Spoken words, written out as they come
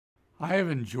I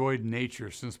have enjoyed nature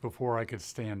since before I could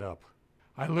stand up.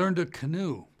 I learned to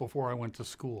canoe before I went to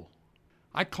school.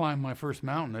 I climbed my first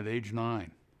mountain at age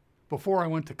 9. Before I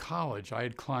went to college, I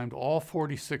had climbed all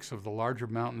 46 of the larger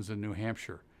mountains in New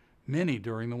Hampshire, many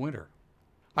during the winter.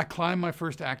 I climbed my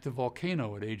first active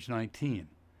volcano at age 19,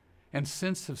 and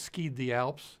since have skied the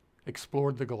Alps,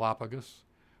 explored the Galapagos,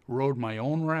 rode my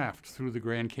own raft through the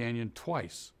Grand Canyon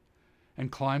twice,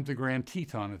 and climbed the Grand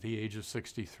Teton at the age of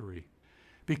 63.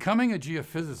 Becoming a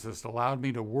geophysicist allowed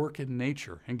me to work in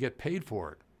nature and get paid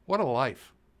for it. What a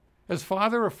life. As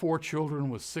father of 4 children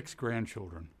with 6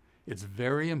 grandchildren, it's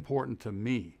very important to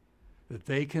me that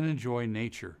they can enjoy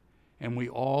nature and we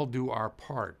all do our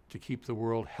part to keep the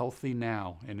world healthy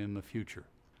now and in the future.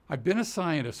 I've been a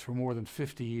scientist for more than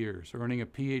 50 years, earning a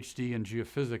PhD in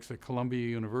geophysics at Columbia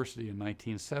University in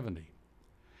 1970.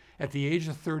 At the age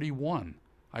of 31,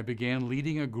 I began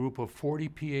leading a group of 40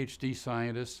 PhD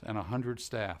scientists and 100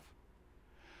 staff.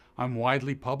 I'm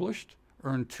widely published,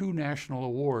 earned 2 national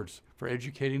awards for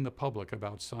educating the public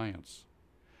about science.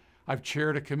 I've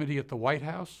chaired a committee at the White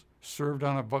House, served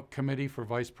on a committee for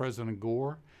Vice President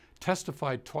Gore,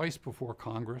 testified twice before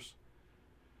Congress.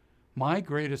 My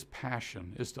greatest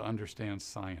passion is to understand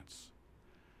science.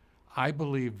 I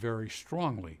believe very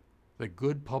strongly that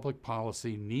good public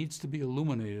policy needs to be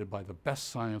illuminated by the best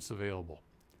science available.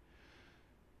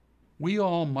 We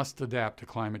all must adapt to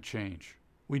climate change.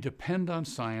 We depend on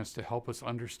science to help us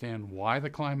understand why the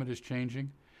climate is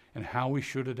changing and how we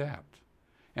should adapt,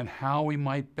 and how we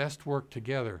might best work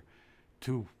together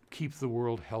to keep the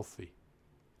world healthy.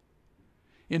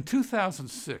 In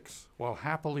 2006, while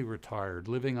happily retired,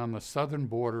 living on the southern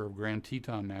border of Grand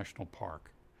Teton National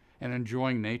Park and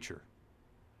enjoying nature,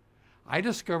 I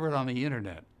discovered on the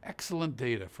internet excellent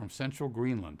data from central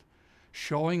Greenland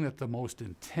showing that the most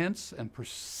intense and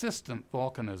persistent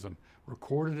volcanism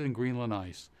recorded in Greenland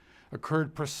ice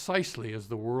occurred precisely as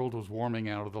the world was warming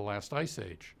out of the last ice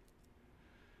age.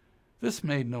 This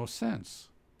made no sense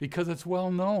because it's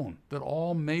well known that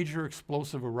all major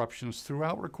explosive eruptions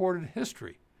throughout recorded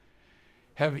history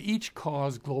have each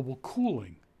caused global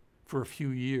cooling for a few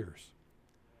years.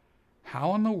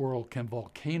 How in the world can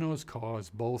volcanoes cause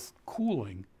both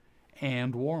cooling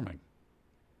and warming?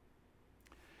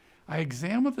 I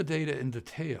examined the data in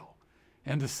detail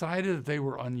and decided that they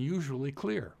were unusually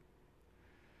clear.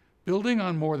 Building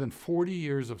on more than 40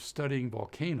 years of studying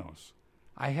volcanoes,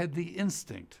 I had the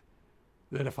instinct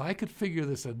that if I could figure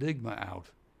this enigma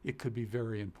out, it could be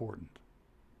very important.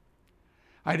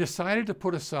 I decided to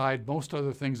put aside most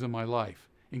other things in my life,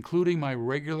 including my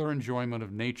regular enjoyment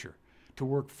of nature, to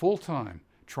work full-time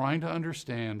trying to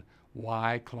understand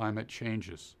why climate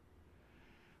changes.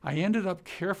 I ended up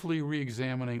carefully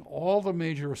re-examining all the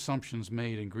major assumptions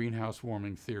made in greenhouse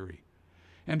warming theory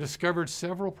and discovered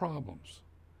several problems.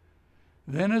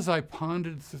 Then as I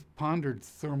pondered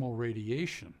thermal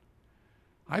radiation,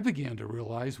 I began to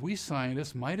realize we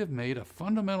scientists might have made a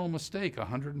fundamental mistake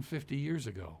 150 years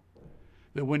ago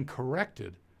that when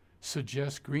corrected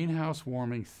suggests greenhouse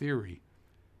warming theory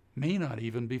may not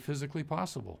even be physically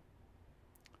possible.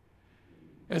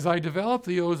 As I developed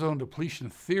the ozone depletion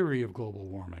theory of global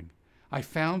warming, I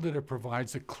found that it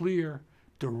provides a clear,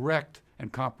 direct,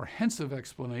 and comprehensive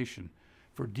explanation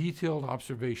for detailed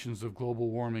observations of global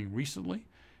warming recently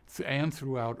and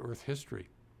throughout Earth history.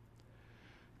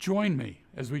 Join me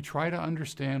as we try to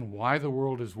understand why the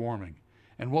world is warming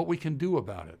and what we can do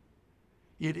about it.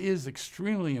 It is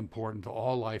extremely important to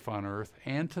all life on Earth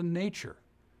and to nature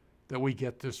that we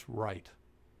get this right.